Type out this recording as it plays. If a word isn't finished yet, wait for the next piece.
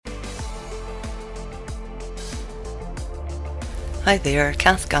Hi there,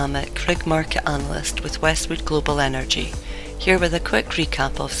 Kath Gammack, Rig Market Analyst with Westwood Global Energy, here with a quick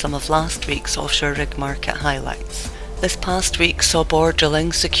recap of some of last week's offshore rig market highlights. This past week saw Borr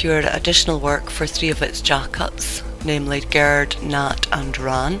Drilling secure additional work for 3 of its jackups, namely Gerd, Nat and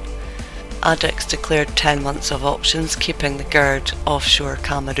Ran. ADEX declared 10 months of options, keeping the Gerd offshore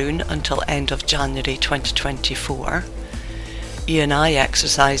Cameroon until end of January 2024. Eni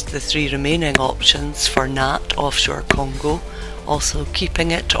exercised the 3 remaining options for Nat offshore Congo, also keeping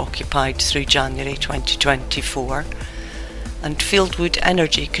it occupied through January 2024, and Fieldwood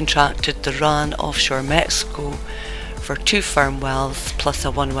Energy contracted the Ran offshore Mexico for 2 firm wells plus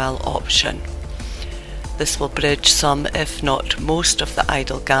a 1 well option. This will bridge some, if not most, of the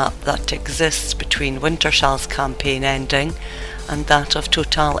idle gap that exists between Wintershall's campaign ending and that of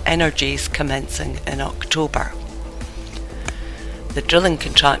TotalEnergies commencing in October. The drilling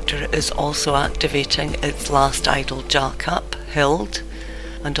contractor is also activating its last idle jackup, Hild,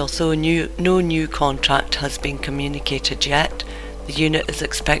 and although no new contract has been communicated yet, the unit is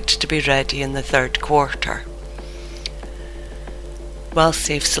expected to be ready in the 3rd quarter.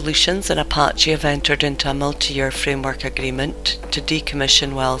 Well-Safe Solutions and Apache have entered into a multi-year framework agreement to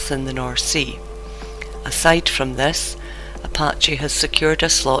decommission wells in the North Sea. Aside from this, Apache has secured a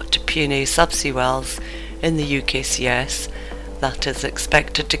slot to P&A subsea wells in the UKCS that is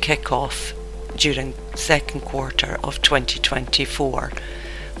expected to kick off during 2nd quarter of 2024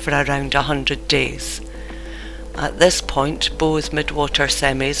 for around 100 days. At this point, both midwater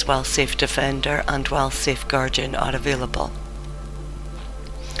semis Well-Safe Defender and Well-Safe Guardian are available.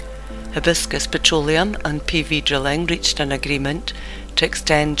 Hibiscus Petroleum and PV Drilling reached an agreement to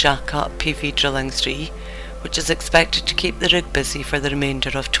extend Jackup PV Drilling III, which is expected to keep the rig busy for the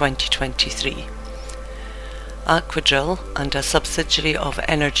remainder of 2023. Equinor and a subsidiary of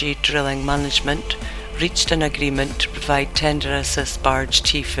Energy Drilling Management reached an agreement to provide tender assist barge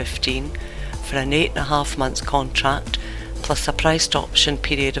T15 for an 8.5 months contract plus a priced option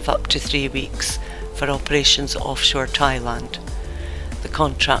period of up to 3 weeks for operations offshore Thailand. The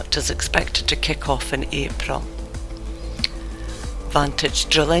contract is expected to kick off in April. Vantage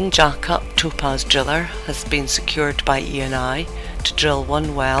Drilling Jackup Topaz Driller has been secured by Eni to drill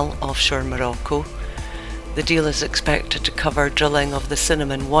 1 well offshore Morocco. The deal is expected to cover drilling of the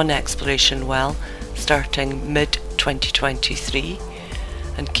Cinnamon 1 exploration well starting mid-2023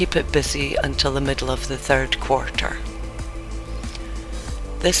 and keep it busy until the middle of the 3rd quarter.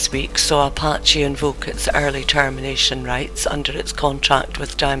 This week saw Apache invoke its early termination rights under its contract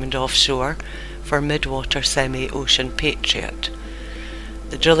with Diamond Offshore for midwater semi-Ocean Patriot.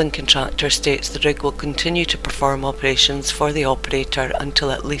 The drilling contractor states the rig will continue to perform operations for the operator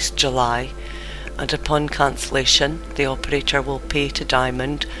until at least July, and upon cancellation the operator will pay to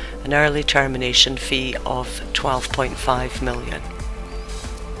Diamond an early termination fee of $12.5 million.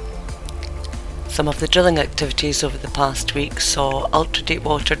 Some of the drilling activities over the past week saw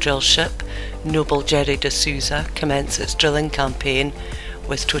ultra-deepwater drillship Noble Gerry De Souza commence its drilling campaign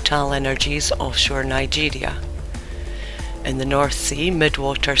with TotalEnergies offshore Nigeria. In the North Sea,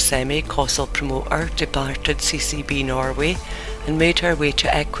 midwater semi COSLPromoter departed CCB Norway and made her way to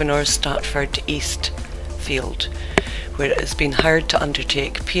Equinor's Statfjord East field, where it has been hired to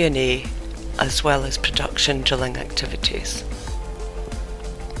undertake P&A as well as production drilling activities.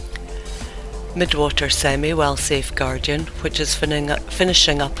 Midwater semi Well-Safe Guardian, which is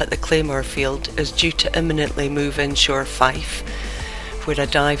finishing up at the Claymore field, is due to imminently move inshore Fife, where a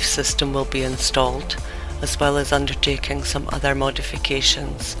dive system will be installed, as well as undertaking some other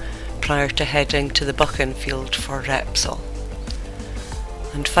modifications prior to heading to the Buchan field for Repsol.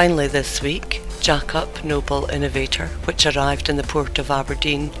 And finally this week, Jackup Noble Innovator, which arrived in the Port of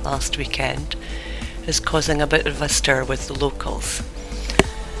Aberdeen last weekend, is causing a bit of a stir with the locals.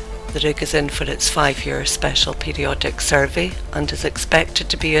 The rig is in for its 5-year special periodic survey and is expected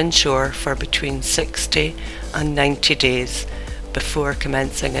to be inshore for between 60 and 90 days before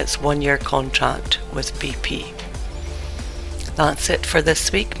commencing its 1-year contract with BP. That's it for this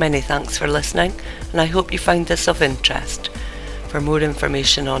week. Many thanks for listening, and I hope you found this of interest. For more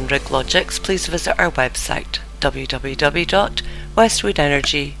information on rig logics, please visit our website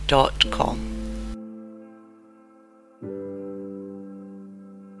www.westwoodenergy.com.